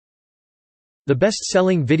The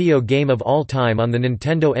best-selling video game of all time on the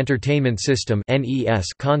Nintendo Entertainment System (NES)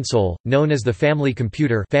 console, known as the Family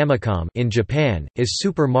Computer (Famicom) in Japan, is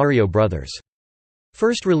Super Mario Bros.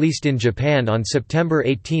 First released in Japan on September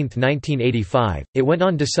 18, 1985, it went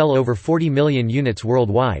on to sell over 40 million units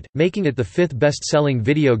worldwide, making it the fifth best-selling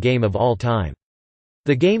video game of all time.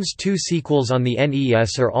 The game's two sequels on the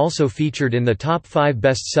NES are also featured in the top 5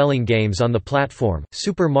 best-selling games on the platform.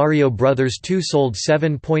 Super Mario Bros. 2 sold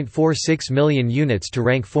 7.46 million units to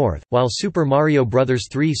rank 4th, while Super Mario Bros.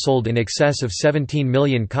 3 sold in excess of 17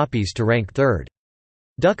 million copies to rank 3rd.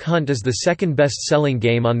 Duck Hunt is the second best-selling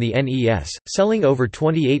game on the NES, selling over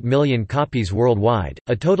 28 million copies worldwide.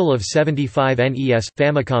 A total of 75 NES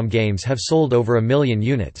Famicom games have sold over a million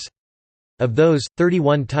units. Of those,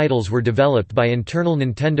 31 titles were developed by internal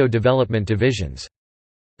Nintendo development divisions.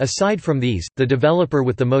 Aside from these, the developer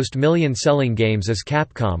with the most million-selling games is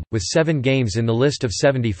Capcom, with 7 games in the list of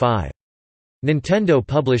 75. Nintendo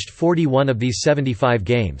published 41 of these 75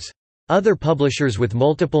 games. Other publishers with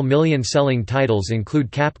multiple million-selling titles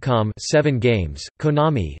include Capcom 7 games,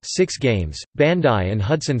 Konami 6 games, Bandai and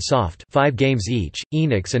Hudson Soft 5 games each,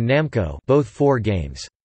 Enix and Namco both 4 games.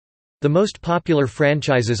 The most popular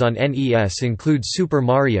franchises on NES include Super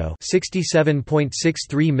Mario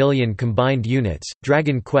 67.63 million combined units,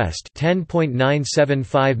 Dragon Quest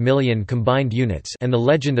 10.975 million combined units, and The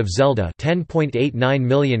Legend of Zelda 10.89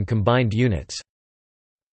 million combined units.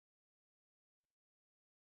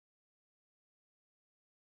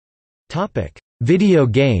 Topic: Video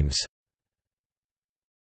games.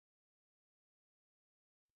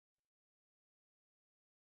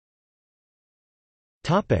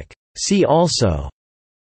 Topic: See also.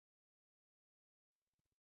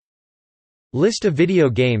 List of video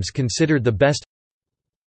games considered the best.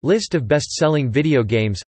 List of best-selling video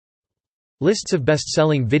games. Lists of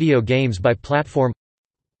best-selling video games by platform.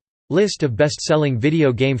 List of best-selling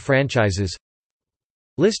video game franchises.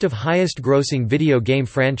 List of highest-grossing video game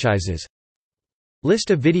franchises.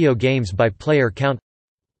 List of video games by player count.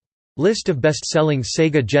 List of best-selling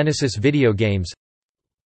Sega Genesis video games.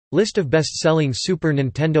 List of best-selling Super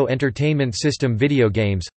Nintendo Entertainment System video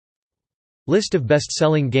games. List of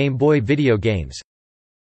best-selling Game Boy video games.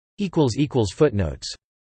 Footnotes